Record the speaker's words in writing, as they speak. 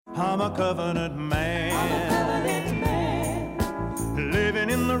I'm a covenant man. Living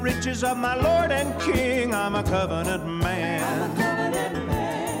in the riches of my Lord and King. I'm a covenant man.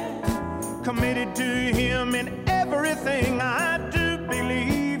 Committed to Him in everything I do.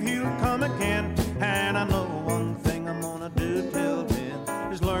 Believe He'll come again. And I know one thing I'm gonna do till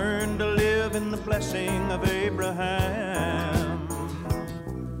then is learn to live in the blessing of Abraham.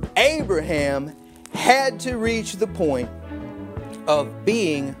 Abraham had to reach the point of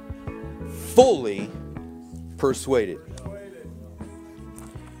being fully persuaded.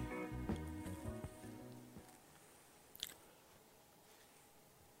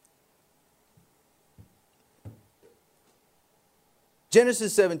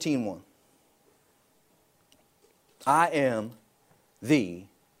 Genesis 17:1. I am the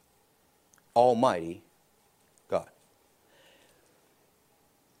Almighty God.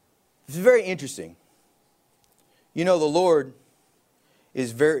 It's very interesting. You know, the Lord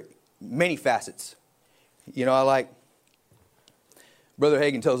is very many facets. You know, I like Brother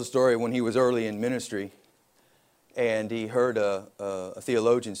Hagin tells a story when he was early in ministry, and he heard a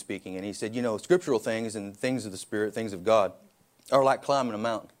theologian speaking, and he said, you know, scriptural things and things of the Spirit, things of God, are like climbing a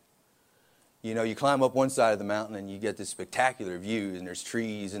mountain. You know, you climb up one side of the mountain and you get this spectacular view, and there's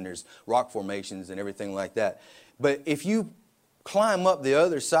trees and there's rock formations and everything like that. But if you climb up the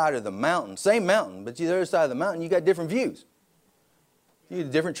other side of the mountain, same mountain, but the other side of the mountain, you got different views. You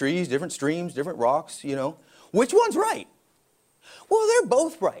get different trees, different streams, different rocks, you know. Which one's right? Well, they're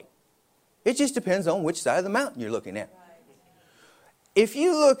both right. It just depends on which side of the mountain you're looking at. If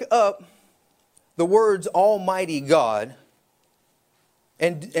you look up the words Almighty God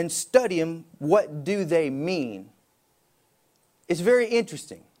and study them, what do they mean? It's very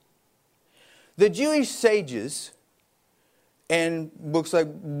interesting. The Jewish sages and books like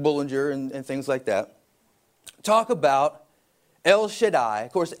Bullinger and things like that talk about El Shaddai.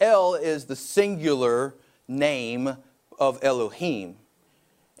 Of course, El is the singular name of Elohim.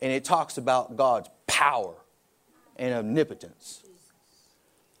 And it talks about God's power and omnipotence.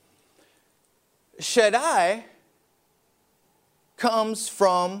 Shaddai comes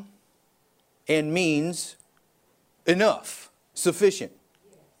from and means enough, sufficient.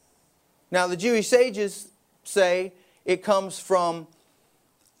 Now, the Jewish sages say it comes from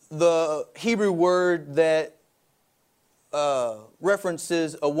the Hebrew word that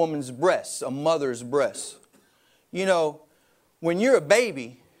references a woman's breasts, a mother's breasts. You know, when you're a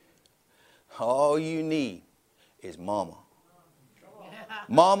baby, all you need is mama.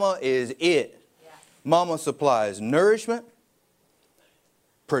 Mama is it. Mama supplies nourishment,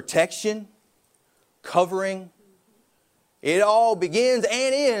 protection, covering. It all begins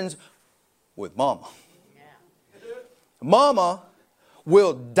and ends with mama. Mama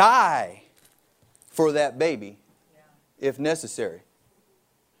will die for that baby if necessary.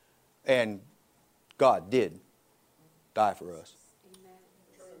 And God did die for us.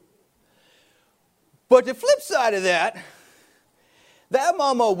 But the flip side of that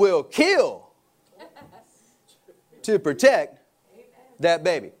mama will kill to protect that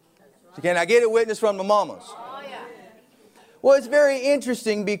baby. So can I get a witness from the mamas? Well, it's very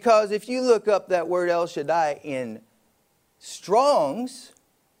interesting because if you look up that word El Shaddai in Strong's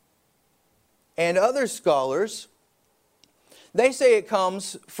and other scholars, they say it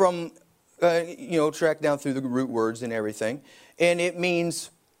comes from, track down through the root words and everything. And it means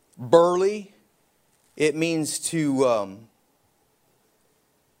burly. It means to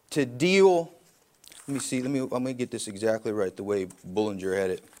deal. Let me see. I'm going to get this exactly right the way Bullinger had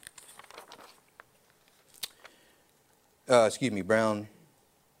it. Brown.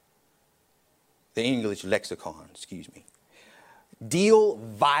 The English lexicon, Deal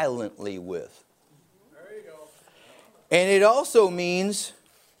violently with. There you go. And it also means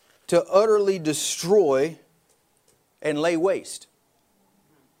to utterly destroy and lay waste.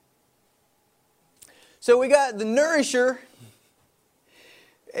 So we got the nourisher.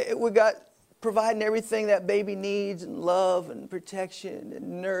 We got providing everything that baby needs, and love and protection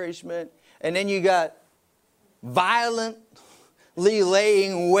and nourishment. And then you got violently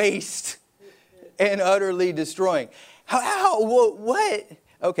laying waste and utterly destroying. What?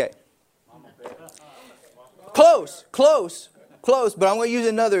 Okay. Close, but I'm going to use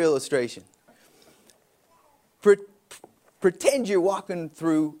another illustration. Pretend you're walking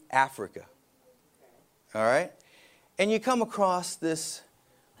through Africa. All right? And you come across this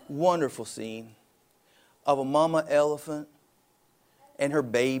wonderful scene of a mama elephant and her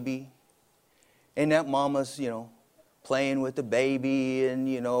baby. And that mama's, playing with the baby, and,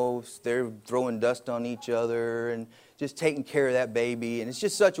 they're throwing dust on each other and just taking care of that baby. And it's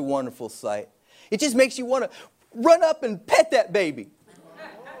just such a wonderful sight. It just makes you want to run up and pet that baby.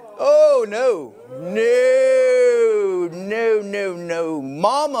 Oh, no. No, no, no, no.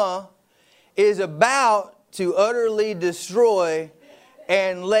 Mama is about to utterly destroy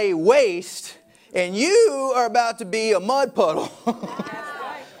and lay waste, and you are about to be a mud puddle.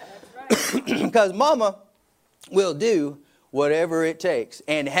 Because Mama will do whatever it takes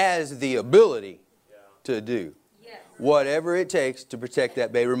and has the ability to do whatever it takes to protect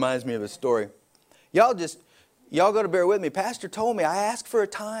that baby. Reminds me of a story. Y'all got to bear with me. Pastor told me, I asked for a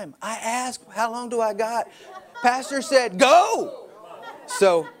time. I asked, how long do I got? Pastor said, go.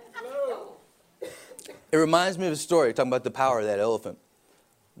 So it reminds me of a story talking about the power of that elephant.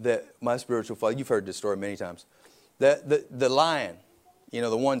 That my spiritual father, you've heard this story many times. The lion, you know,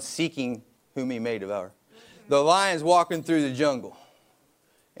 the one seeking whom he may devour. The lion's walking through the jungle.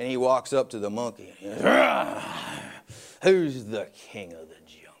 And he walks up to the monkey. And he goes, who's the king of the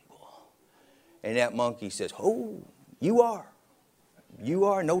jungle? And that monkey says, oh, you are. You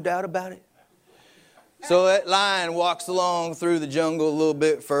are, no doubt about it. So that lion walks along through the jungle a little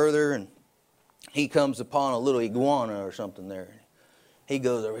bit further. And he comes upon a little iguana or something there. He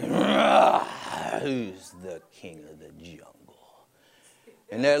goes over, who's the king of the jungle?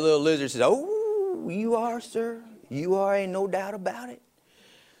 And that little lizard says, oh, you are, sir. You are, ain't no doubt about it.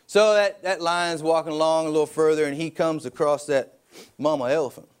 So that lion's walking along a little further, and he comes across that mama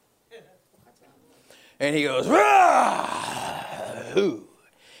elephant. And he goes, who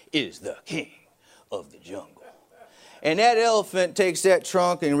is the king of the jungle? And that elephant takes that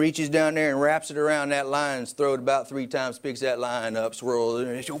trunk and reaches down there and wraps it around that lion's throat about 3 times, picks that lion up, swirls it,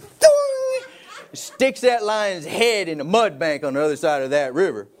 and sticks that lion's head in the mud bank on the other side of that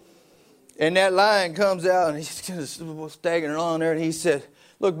river. And that lion comes out, and he's kind of staggering along there, and he said,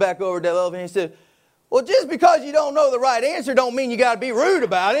 look back over at that elephant, and he said, well, just because you don't know the right answer don't mean you got to be rude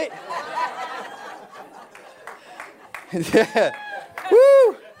about it. Yeah.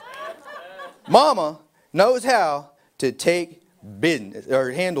 Woo. Mama knows how to take business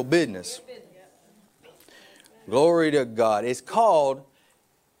or handle business. Glory to God. It's called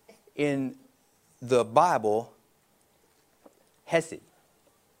in the Bible Hesed.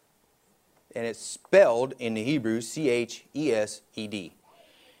 And it's spelled in the Hebrew Chesed.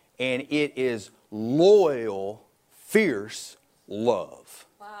 And it is loyal, fierce love.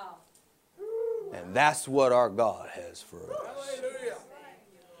 Wow. And that's what our God has for us.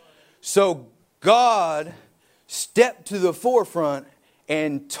 So God stepped to the forefront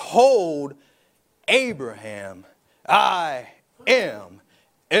and told Abraham, I am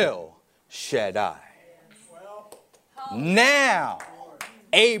El Shaddai. Now,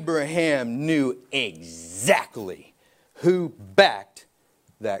 Abraham knew exactly who backed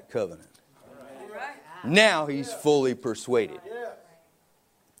that covenant. Now he's fully persuaded.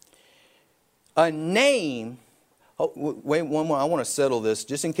 A name. Oh, wait, one more. I want to settle this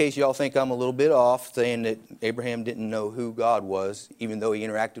just in case y'all think I'm a little bit off saying that Abraham didn't know who God was, even though he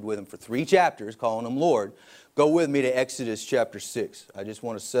interacted with him for 3 chapters, calling him Lord. Go with me to Exodus chapter 6. I just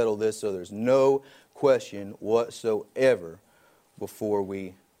want to settle this so there's no question whatsoever before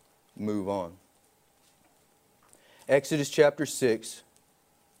we move on. Exodus chapter 6.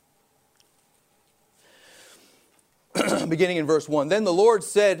 Beginning in verse 1. Then the Lord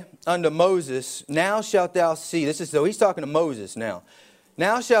said unto Moses, now shalt thou see. So he's talking to Moses now.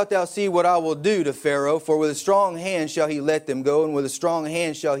 Now shalt thou see what I will do to Pharaoh, for with a strong hand shall he let them go, and with a strong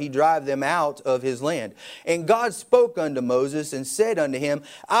hand shall he drive them out of his land. And God spoke unto Moses and said unto him,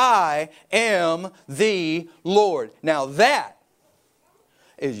 I am the Lord. Now that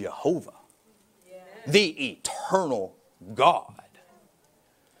is Jehovah, the eternal God.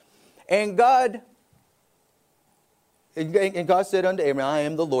 And God said unto Abraham, I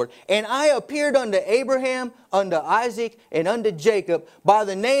am the Lord. And I appeared unto Abraham, unto Isaac, and unto Jacob by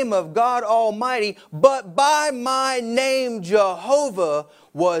the name of God Almighty, but by my name Jehovah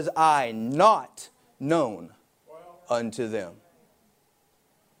was I not known unto them.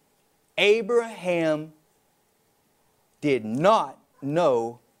 Abraham did not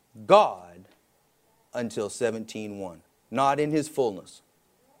know God until 17:1. Not in his fullness.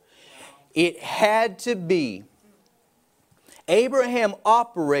 It had to be. Abraham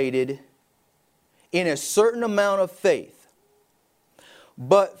operated in a certain amount of faith.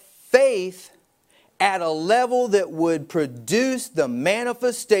 But faith at a level that would produce the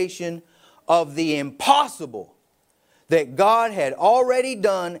manifestation of the impossible that God had already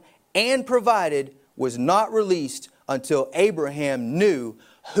done and provided was not released until Abraham knew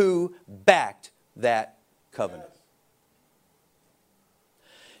who backed that covenant.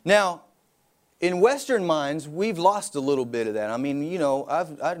 Now, in Western minds, we've lost a little bit of that. I mean, you know,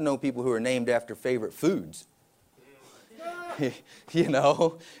 I know people who are named after favorite foods. You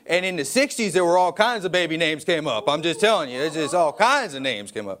know, and in the 60s, there were all kinds of baby names came up. I'm just telling you, there's just all kinds of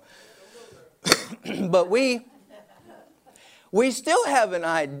names came up. But we still have an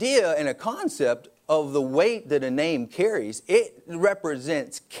idea and a concept of the weight that a name carries. It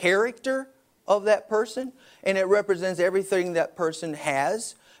represents character of that person, and it represents everything that person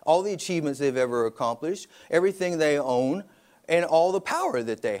has, all the achievements they've ever accomplished, everything they own, and all the power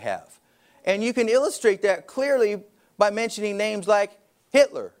that they have. And you can illustrate that clearly by mentioning names like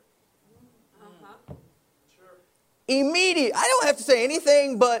Hitler. Immediate. I don't have to say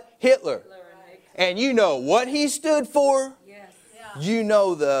anything but Hitler. And you know what he stood for. Yes. You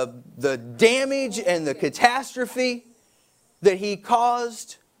know the damage and the catastrophe that he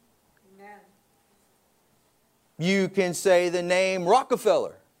caused. Amen. You can say the name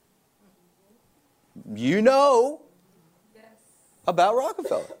Rockefeller. You know about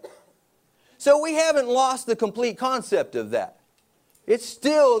Rockefeller. So we haven't lost the complete concept of that. It's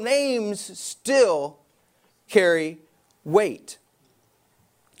still, names still carry weight.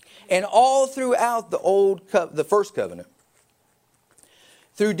 And all throughout the first covenant,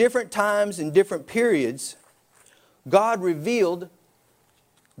 through different times and different periods, God revealed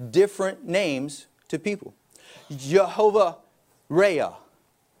different names to people. Jehovah Ra'ah,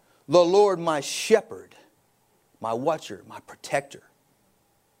 the Lord my shepherd, my watcher, my protector.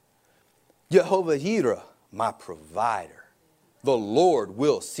 Jehovah Jireh, my provider. The Lord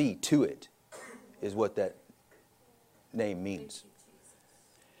will see to it, is what that name means.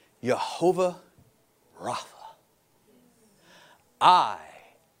 Jehovah Rapha. I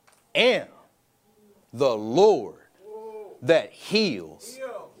am the Lord that heals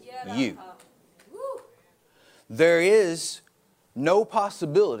you. There is no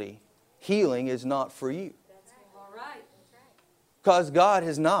possibility healing is not for you. All right. Because God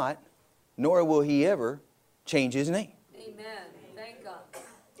has not, nor will He ever, change His name. Amen. Thank God.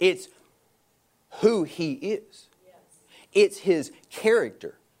 It's who He is. It's His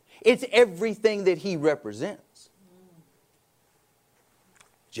character. It's everything that He represents.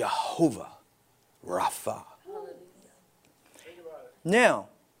 Jehovah Rapha. Now,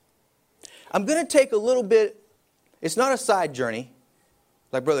 I'm going to take a little bit, it's not a side journey,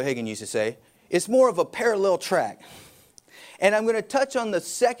 like Brother Hagin used to say. It's more of a parallel track. And I'm going to touch on the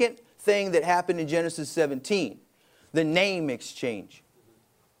second thing that happened in Genesis 17, the name exchange.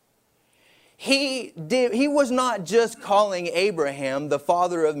 He was not just calling Abraham the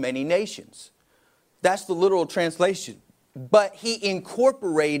father of many nations. That's the literal translation. But he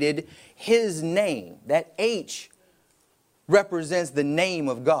incorporated his name. That H represents the name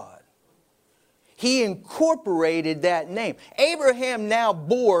of God. He incorporated that name. Abraham now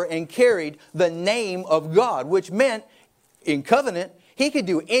bore and carried the name of God, which meant in covenant, he could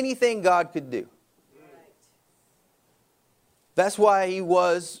do anything God could do. That's why he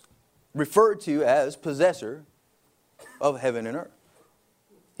was referred to as possessor of heaven and earth.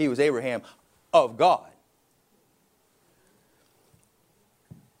 He was Abraham of God.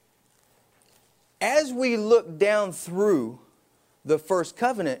 As we look down through the first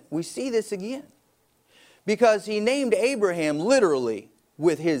covenant, we see this again. Because he named Abraham literally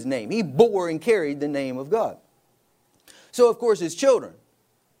with his name. He bore and carried the name of God. So, of course, his children,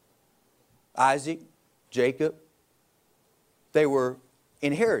 Isaac, Jacob, they were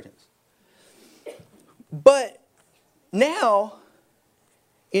inheritance. But now,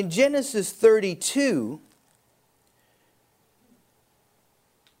 in Genesis 32,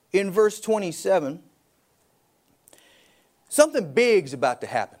 in verse 27, something big's about to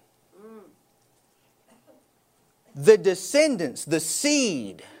happen. The descendants, the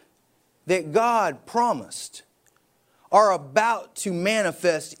seed that God promised, are about to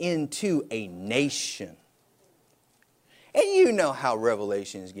manifest into a nation. And you know how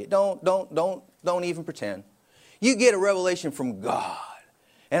revelations get. Don't even pretend. You get a revelation from God.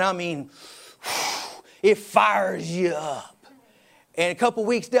 And I mean, it fires you up. And a couple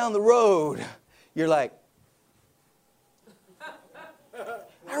weeks down the road, you're like,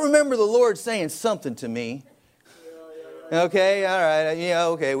 I remember the Lord saying something to me. Okay, all right, yeah,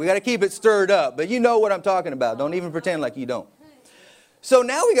 okay. We got to keep it stirred up. But you know what I'm talking about. Don't even pretend like you don't. So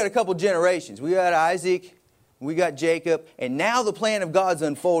now we got a couple generations. We got Isaac, we got Jacob, and now the plan of God's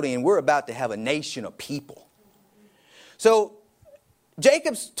unfolding, and we're about to have a nation of people. So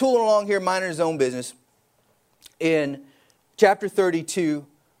Jacob's tooling along here, minding his own business, in chapter 32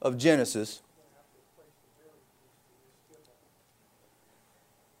 of Genesis.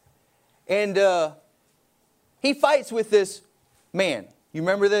 And he fights with this man. You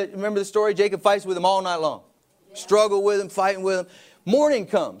remember the story? Jacob fights with him all night long. Yeah. Struggle with him, fighting with him. Morning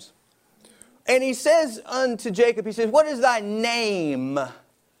comes. And he says unto Jacob, he says, what is thy name?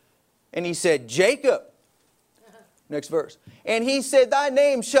 And he said, Jacob. Next verse. And he said, thy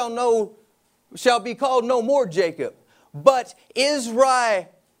name shall be called no more Jacob, but Israel.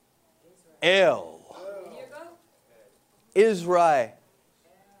 Israel.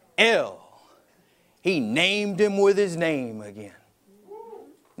 He named him with his name again.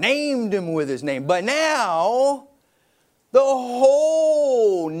 Named him with his name. But now, the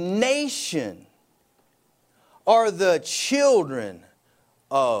whole nation are the children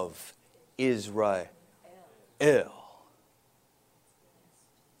of Israel.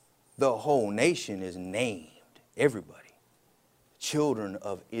 The whole nation is named. Everybody. Children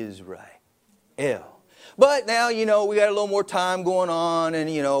of Israel. But now, we got a little more time going on,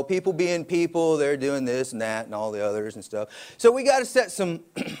 and, people being people, they're doing this and that and all the others and stuff. So we got to set some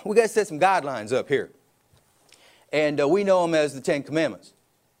guidelines up here. And we know them as the Ten Commandments.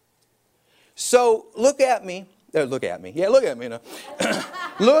 So look at me. Look at me. Yeah, look at me now.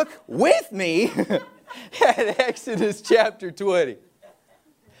 Look with me at Exodus chapter 20.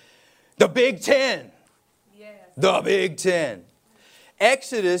 The Big Ten. Yes. The Big Ten.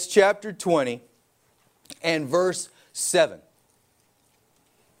 Exodus chapter 20 and verse 7.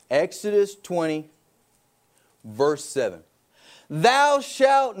 Exodus 20, verse 7. Thou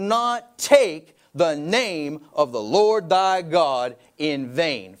shalt not take the name of the Lord thy God in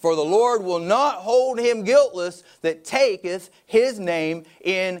vain. For the Lord will not hold him guiltless that taketh his name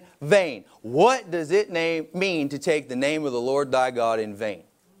in vain. What does it mean to take the name of the Lord thy God in vain?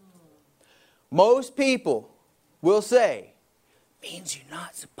 Most people will say, means you're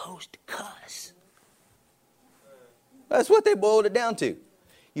not supposed to cuss. That's what they boiled it down to.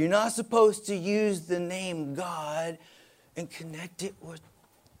 You're not supposed to use the name God and connect it with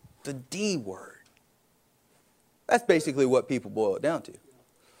the D word. That's basically what people boil it down to.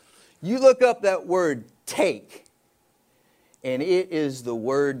 You look up that word take, and it is the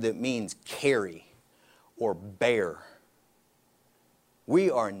word that means carry or bear. We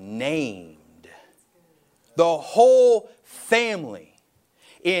are named. The whole family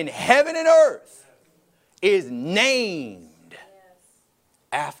in heaven and earth is named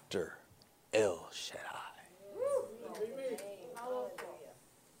after El Shaddai.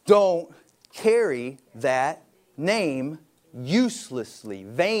 Don't carry that name uselessly.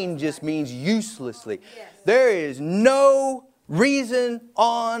 Vain just means uselessly. There is no reason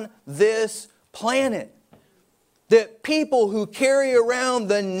on this planet that people who carry around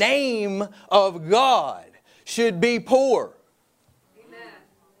the name of God should be poor. Amen.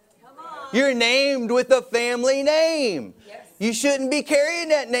 Come on. You're named with a family name. Yes. You shouldn't be carrying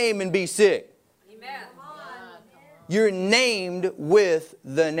that name and be sick. Amen. You're named with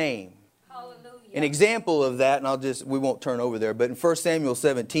the name. Hallelujah. An example of that, and we won't turn over there, but in 1 Samuel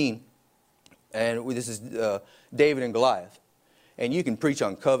 17, and this is David and Goliath. And you can preach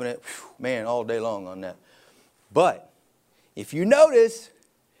on covenant, man, all day long on that. But if you notice,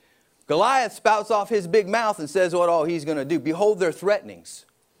 Goliath spouts off his big mouth and says what all he's going to do. Behold their threatenings.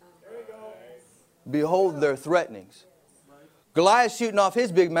 Behold their threatenings. Goliath's shooting off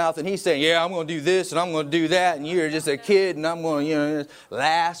his big mouth and he's saying, yeah, I'm going to do this and I'm going to do that. And you're just a kid and I'm going to,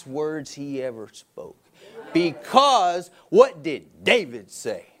 last words he ever spoke. Because what did David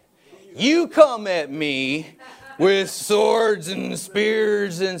say? You come at me with swords and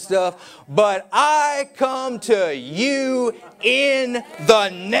spears and stuff, but I come to you in the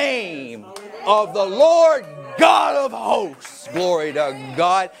name of the Lord God of hosts. Glory to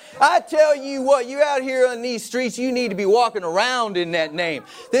God. I tell you what, you out here on these streets, you need to be walking around in that name.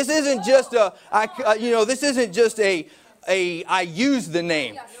 This isn't just I use the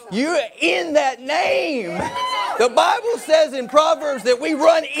name. You're in that name. The Bible says in Proverbs that we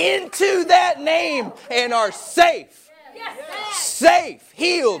run into that name and are safe. Safe,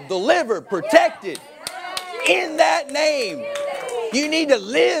 healed, delivered, protected in that name. You need to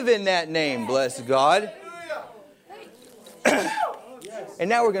live in that name, bless God. And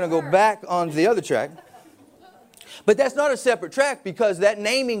now we're going to go back onto the other track. But that's not a separate track because that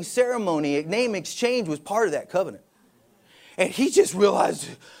naming ceremony, name exchange was part of that covenant. And he just realized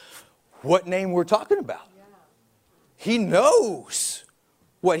what name we're talking about. He knows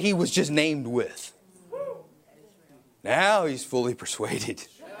what he was just named with. Now he's fully persuaded.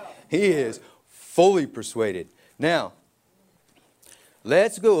 He is fully persuaded. Now,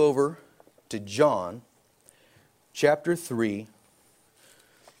 let's go over to John chapter 3,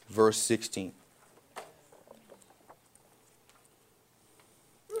 verse 16.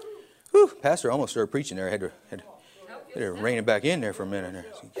 Whew, Pastor almost started preaching there. I had to rein it back in there for a minute.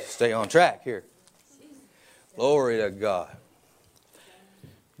 Stay on track here. Glory to God.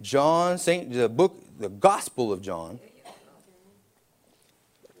 the Gospel of John,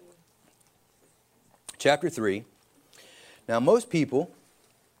 chapter 3. Now, most people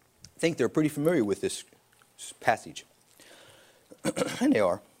think they're pretty familiar with this passage. And they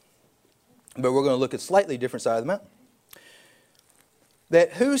are. But we're going to look at a slightly different side of the mountain.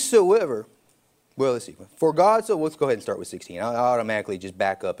 That whosoever, well, let's see. For God, so let's go ahead and start with 16. I automatically just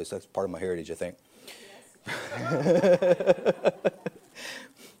back up. That's part of my heritage, I think.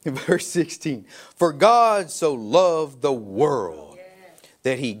 Verse 16. For God so loved the world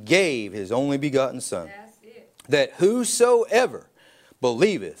that he gave his only begotten Son, that whosoever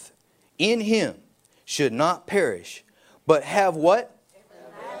believeth in him should not perish, but have what?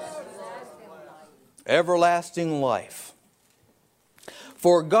 Everlasting life.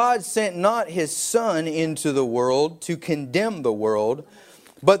 For God sent not his Son into the world to condemn the world,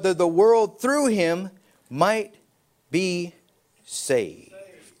 but that the world through him might be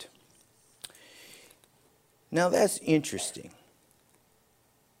saved. Now that's interesting.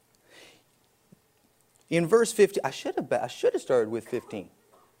 In verse 15, I should have started with 15.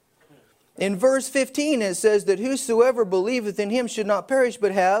 In verse 15 it says that whosoever believeth in him should not perish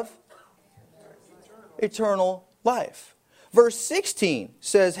but have eternal life. Verse 16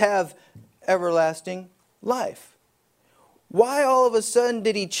 says have everlasting life. Why all of a sudden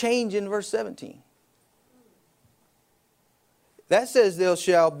did he change in verse 17? That says they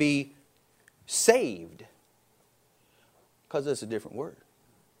shall be saved. Because that's a different word.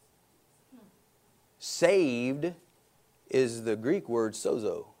 Saved is the Greek word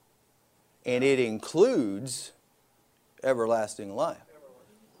sozo. And it includes everlasting life.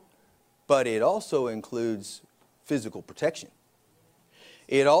 But it also includes physical protection.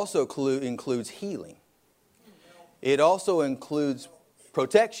 It also includes healing. It also includes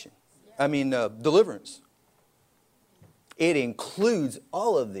protection. Deliverance. It includes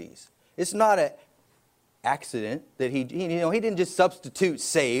all of these. It's not an accident that he didn't just substitute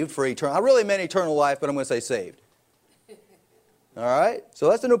saved for eternal. I really meant eternal life, but I'm going to say saved. All right? So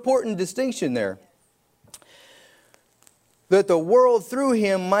that's an important distinction there. That the world through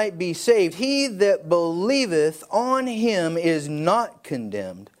him might be saved. He that believeth on him is not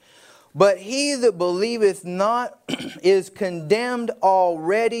condemned, but he that believeth not is condemned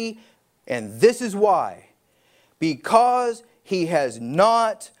already, and this is why. Because he has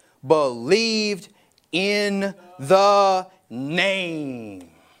not believed in the name.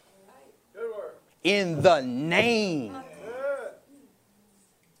 In the name.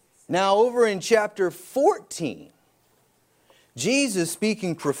 Now over in chapter 14, Jesus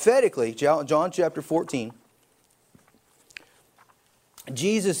speaking prophetically, John chapter 14,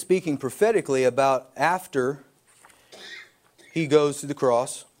 Jesus speaking prophetically about after he goes to the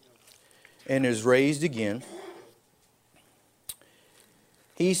cross and is raised again.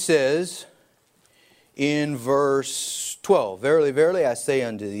 He says in verse 12, Verily, verily, I say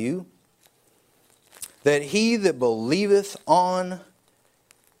unto you, that he that believeth on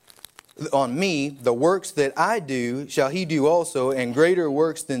me, the works that I do, shall he do also, and greater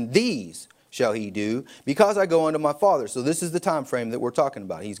works than these shall he do, because I go unto my Father. So this is the time frame that we're talking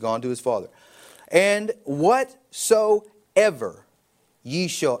about. He's gone to his Father. And whatsoever ye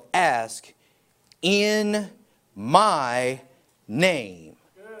shall ask in my name,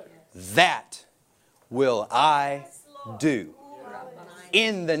 that will I do.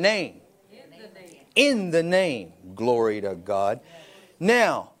 In the name. In the name. Glory to God.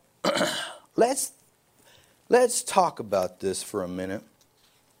 Now, let's talk about this for a minute.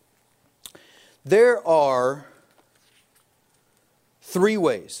 There are 3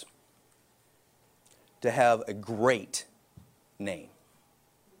 ways to have a great name.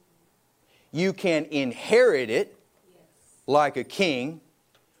 You can inherit it like a king,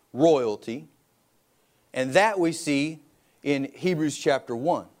 royalty, and that we see in Hebrews chapter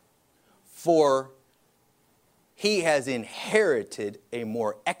 1. For he has inherited a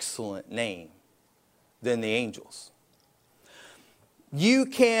more excellent name than the angels. You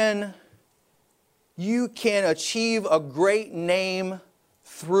can achieve a great name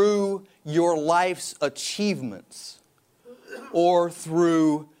through your life's achievements or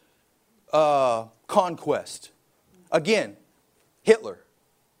through conquest. Again, Hitler.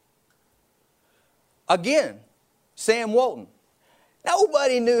 Again, Sam Walton.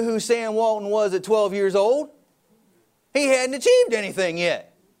 Nobody knew who Sam Walton was at 12 years old. He hadn't achieved anything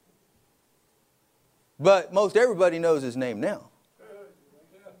yet. But most everybody knows his name now.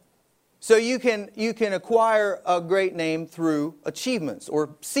 So you can acquire a great name through achievements, or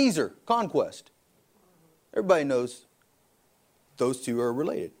Caesar, conquest. Everybody knows those two are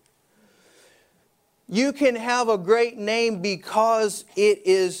related. You can have a great name because it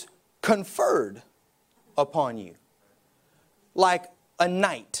is conferred upon you. Like a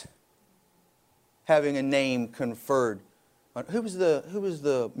knight having a name conferred. Who was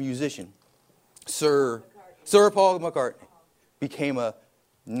the musician? Sir Paul McCartney became a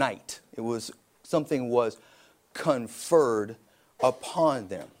knight. Something was conferred upon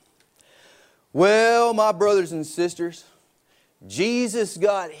them. Well, my brothers and sisters, Jesus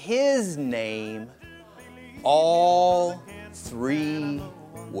got His name all 3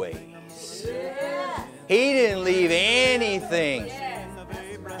 ways. He didn't leave anything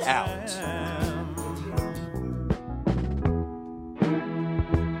out.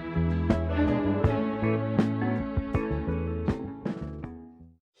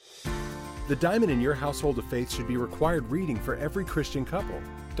 The Diamond in Your Household of Faith should be required reading for every Christian couple.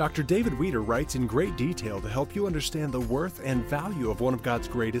 Dr. David Weeder writes in great detail to help you understand the worth and value of one of God's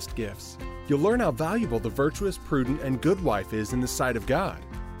greatest gifts. You'll learn how valuable the virtuous, prudent, and good wife is in the sight of God.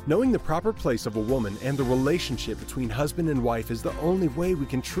 Knowing the proper place of a woman and the relationship between husband and wife is the only way we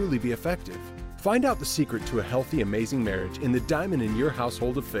can truly be effective. Find out the secret to a healthy, amazing marriage in The Diamond in Your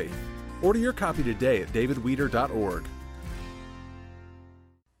Household of Faith. Order your copy today at davidweeder.org.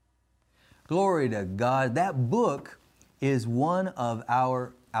 Glory to God. That book is one of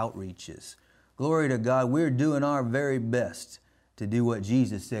our outreaches. Glory to God. We're doing our very best to do what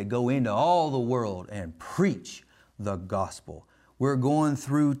Jesus said. Go into all the world and preach the gospel. We're going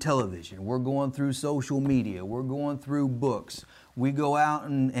through television. We're going through social media. We're going through books. We go out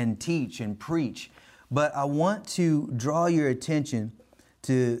and teach and preach. But I want to draw your attention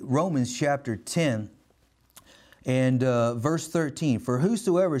to Romans chapter 10. And verse 13, for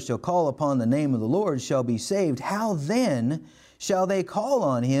whosoever shall call upon the name of the Lord shall be saved. How then shall they call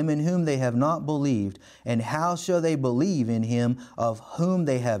on Him in whom they have not believed? And how shall they believe in Him of whom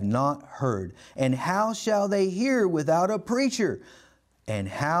they have not heard? And how shall they hear without a preacher? And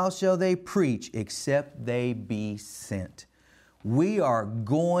how shall they preach except they be sent? We are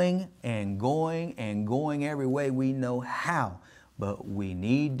going and going and going every way we know how, but we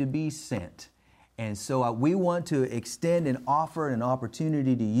need to be sent. And so we want to extend and offer an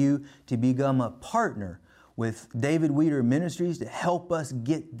opportunity to you to become a partner with David Weeder Ministries to help us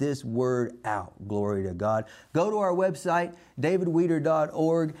get this word out. Glory to God. Go to our website,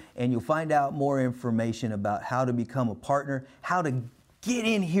 davidweeder.org, and you'll find out more information about how to become a partner, how to get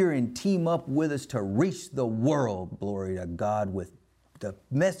in here and team up with us to reach the world. Glory to God, with the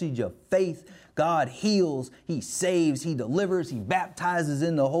message of faith. God heals, He saves, He delivers, He baptizes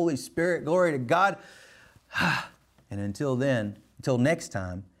in the Holy Spirit. Glory to God. And until next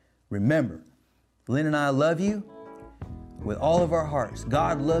time, remember, Lynn and I love you with all of our hearts.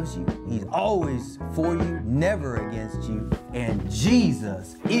 God loves you. He's always for you, never against you. And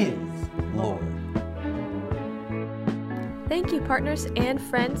Jesus is Lord. Thank you, partners and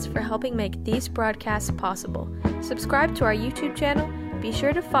friends, for helping make these broadcasts possible. Subscribe to our YouTube channel. Be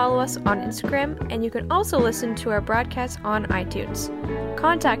sure to follow us on Instagram, and you can also listen to our broadcasts on iTunes.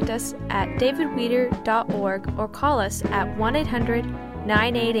 Contact us at davidweeder.org or call us at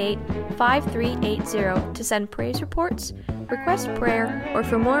 1-800-988-5380 to send praise reports, request prayer, or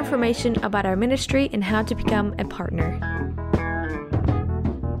for more information about our ministry and how to become a partner.